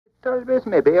Tal vez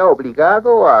me vea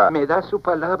obligado a... Me da su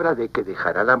palabra de que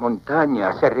dejará la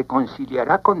montaña, se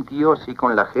reconciliará con Dios y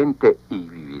con la gente y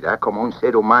vivirá como un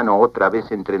ser humano otra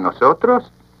vez entre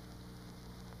nosotros.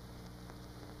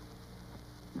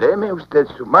 Deme usted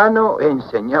su mano en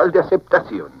señal de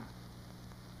aceptación.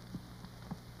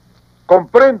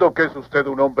 Comprendo que es usted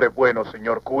un hombre bueno,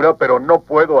 señor cura, pero no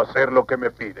puedo hacer lo que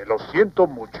me pide. Lo siento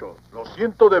mucho, lo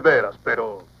siento de veras,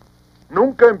 pero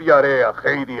nunca enviaré a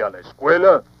Heidi a la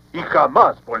escuela y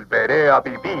jamás volveré a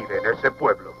vivir en ese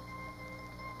pueblo.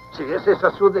 Si es esa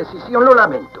su decisión, lo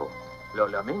lamento. Lo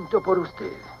lamento por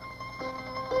usted.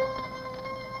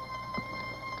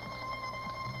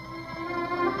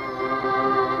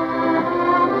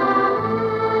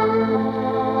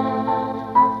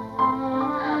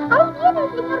 ¡Ahí viene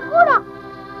el señor cura!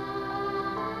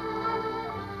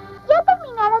 ¿Ya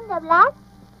terminaron de hablar?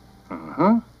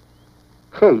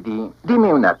 Heidi,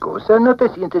 dime una cosa, ¿no te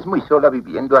sientes muy sola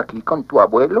viviendo aquí con tu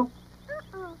abuelo?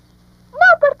 No,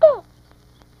 ¿por qué?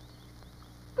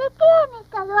 ¿De qué han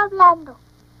estado hablando?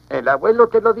 El abuelo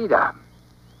te lo dirá.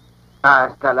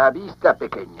 Hasta la vista,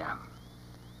 pequeña.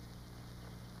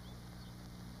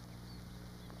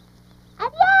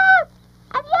 ¡Adiós!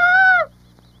 ¡Adiós!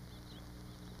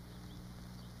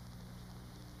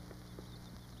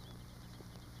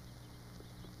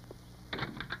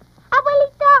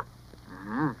 Abuelito.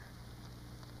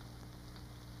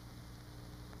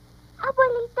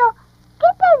 Abuelito, ¿qué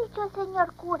te ha dicho el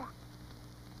señor cura?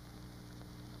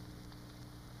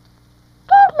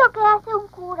 ¿Qué es lo que hace un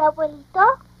cura, abuelito?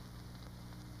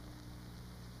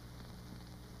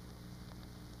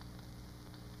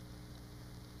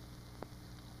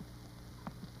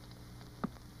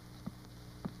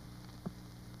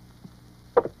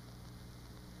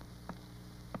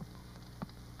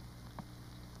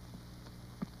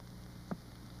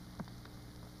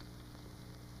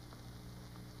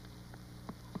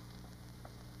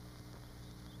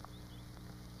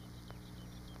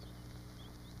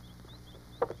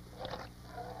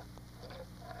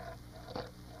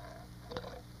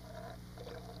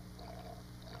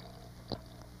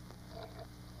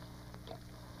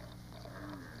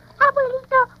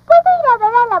 Abuelito, ¿puedo ir a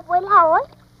ver a la abuela hoy?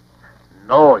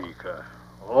 No, hija,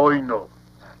 hoy no.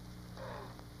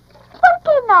 ¿Por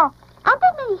qué no? Antes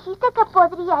me dijiste que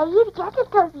podría ir, ¿ya se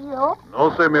te olvidó?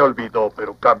 No se me olvidó,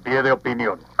 pero cambié de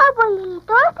opinión.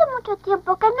 Abuelito, hace mucho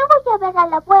tiempo que no voy a ver a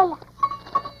la abuela.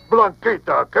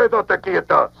 Blanquita, quédate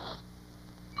quieta.